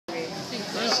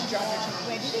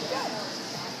Where did it go?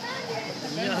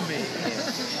 Yummy.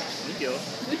 There you go.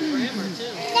 Good grammar,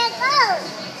 too.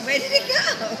 Where did it go?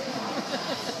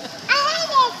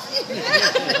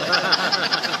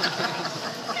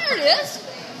 There it is.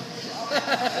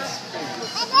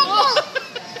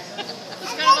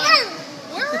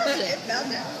 Where is it? It fell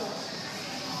down.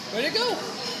 Where'd it go?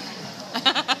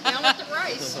 Down with the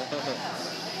rice.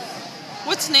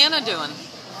 What's Nana doing?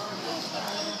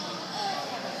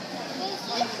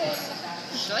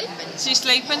 Sleeping. She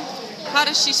sleeping? How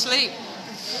does she sleep?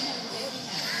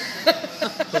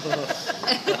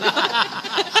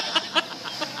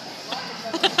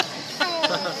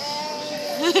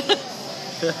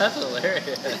 That's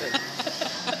hilarious.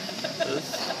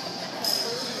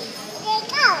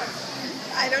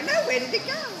 I don't know. Where did it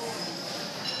go?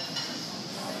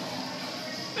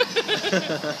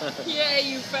 Yeah,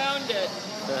 you found it.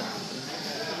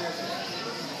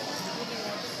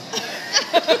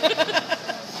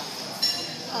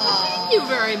 Thank you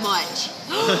very much.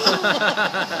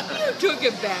 You took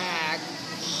it back.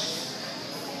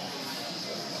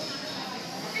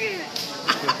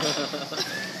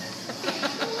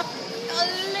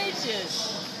 Delicious.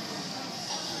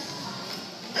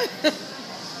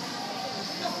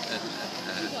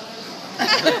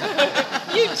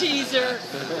 You teaser.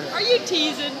 Are you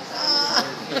teasing?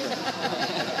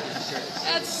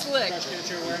 That's slick.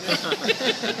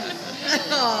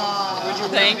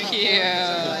 Thank you.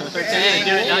 Thank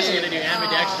you. Now she's going to do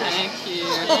ambidextrous. Thank you.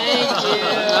 Thank you.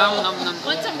 Nom, nom, nom.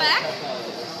 Want some back?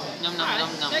 Nom, All nom, right, nom,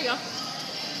 nom. there you go.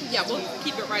 Yeah, we'll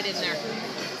keep it right in there.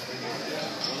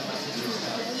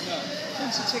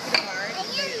 Since you took it apart.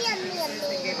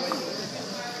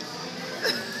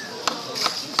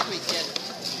 Sweet kid.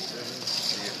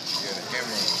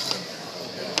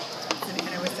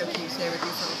 And it was so cute today with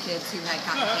these little kids who had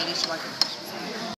cotton candy. She wanted